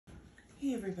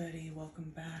Hey everybody,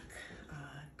 welcome back.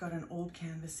 Got an old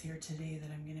canvas here today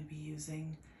that I'm going to be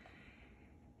using,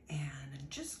 and I'm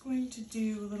just going to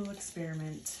do a little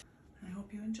experiment. I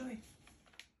hope you enjoy.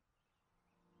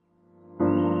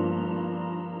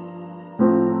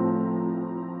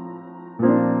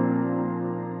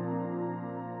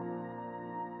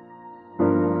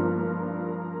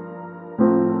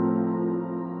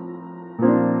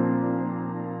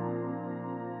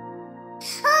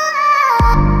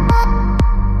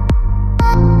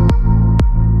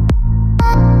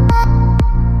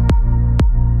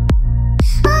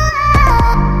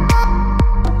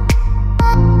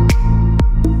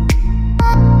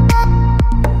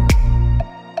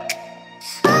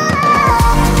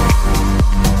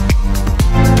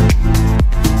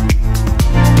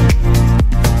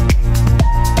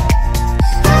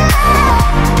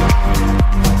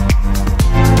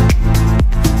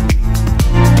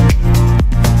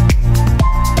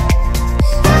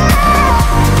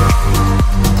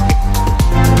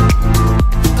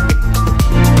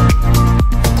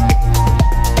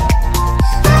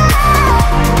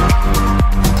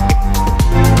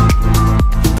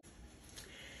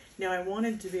 Now I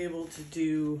wanted to be able to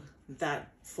do that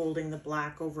folding the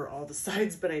black over all the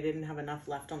sides, but I didn't have enough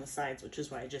left on the sides, which is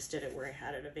why I just did it where I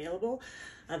had it available.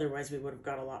 Otherwise we would have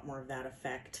got a lot more of that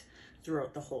effect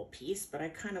throughout the whole piece, but I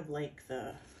kind of like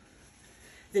the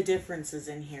differences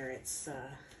in here. It's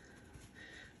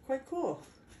quite cool.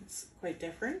 It's quite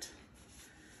different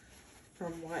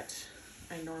from what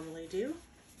I normally do.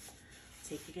 I'll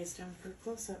take you guys down for a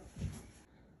close-up.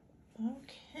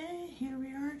 Okay, here we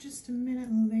are just a minute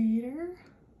later.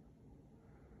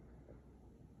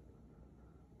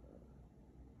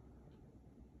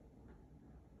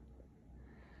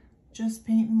 Just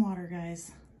paint and water,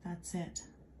 guys. That's it.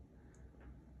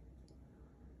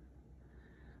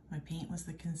 My paint was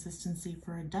the consistency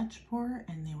for a Dutch pour,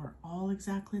 and they were all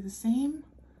exactly the same.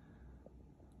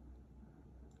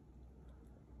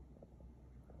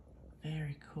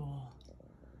 Very cool.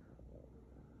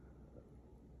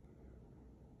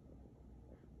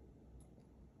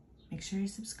 Make sure you're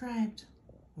subscribed.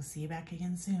 We'll see you back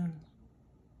again soon.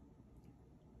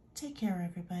 Take care,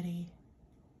 everybody.